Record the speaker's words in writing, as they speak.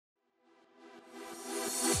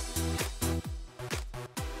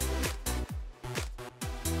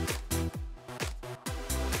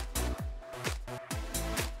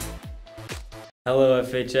Hello,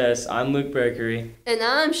 FHS. I'm Luke Berkery. And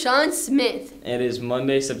I'm Sean Smith. It is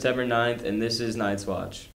Monday, September 9th, and this is Night's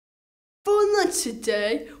Watch. For lunch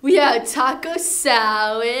today, we have taco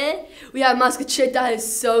salad. We have muscat that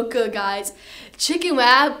is so good, guys. Chicken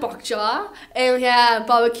wrap, bok jaw, and we have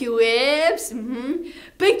barbecue ribs.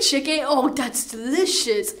 Big chicken, oh, that's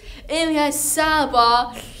delicious. And we have salad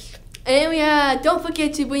bar. And we have, don't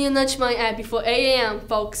forget to bring your lunch money at before 8 a.m.,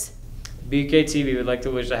 folks. BKTV would like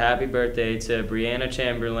to wish a happy birthday to Brianna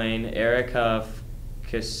Chamberlain, Eric Huff,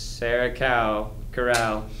 Sarah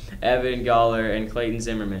Corral, Evan Galler, and Clayton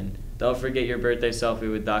Zimmerman. Don't forget your birthday selfie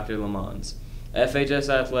with Dr. Lamons. FHS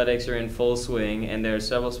athletics are in full swing, and there are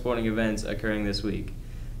several sporting events occurring this week.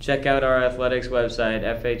 Check out our athletics website,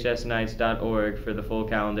 fhsnights.org, for the full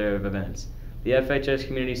calendar of events. The FHS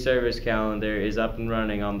Community Service calendar is up and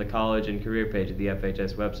running on the college and career page of the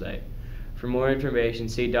FHS website. For more information,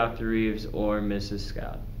 see Dr. Reeves or Mrs.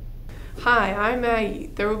 Scott. Hi, I'm Maggie.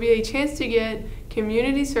 There will be a chance to get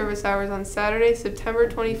community service hours on Saturday, September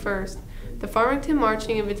 21st. The Farmington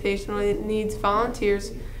Marching Invitational needs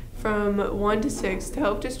volunteers from 1 to 6 to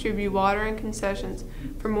help distribute water and concessions.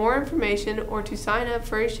 For more information or to sign up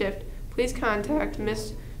for a shift, please contact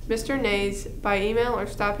Mr. Nays by email or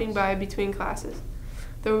stopping by between classes.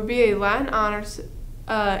 There will be a Latin Honors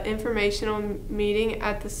informational meeting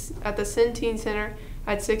at the Centene Center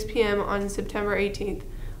at 6 p.m. on September 18th.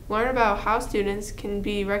 Learn about how students can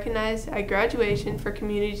be recognized at graduation for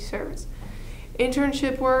community service,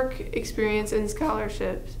 internship work, experience, and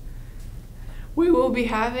scholarships. We will be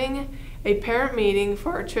having a parent meeting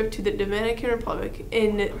for our trip to the Dominican Republic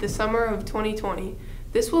in the summer of 2020.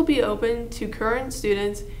 This will be open to current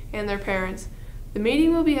students and their parents. The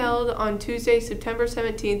meeting will be held on Tuesday, September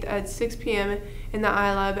 17th at 6 p.m. in the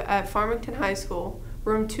iLab at Farmington High School,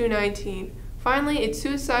 room 219. Finally, it's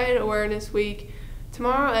Suicide Awareness Week.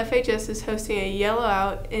 Tomorrow, FHS is hosting a yellow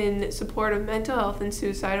out in support of mental health and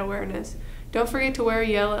suicide awareness. Don't forget to wear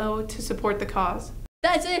yellow to support the cause.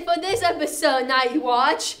 That's it for this episode, Night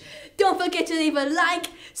Watch. Don't forget to leave a like,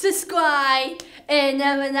 subscribe, and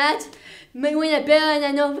after that, ring a bell and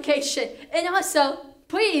a notification. And also,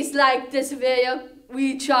 please like this video.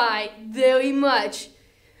 We try very much.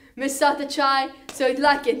 Miss out the try, so you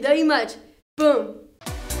like it very much. Boom.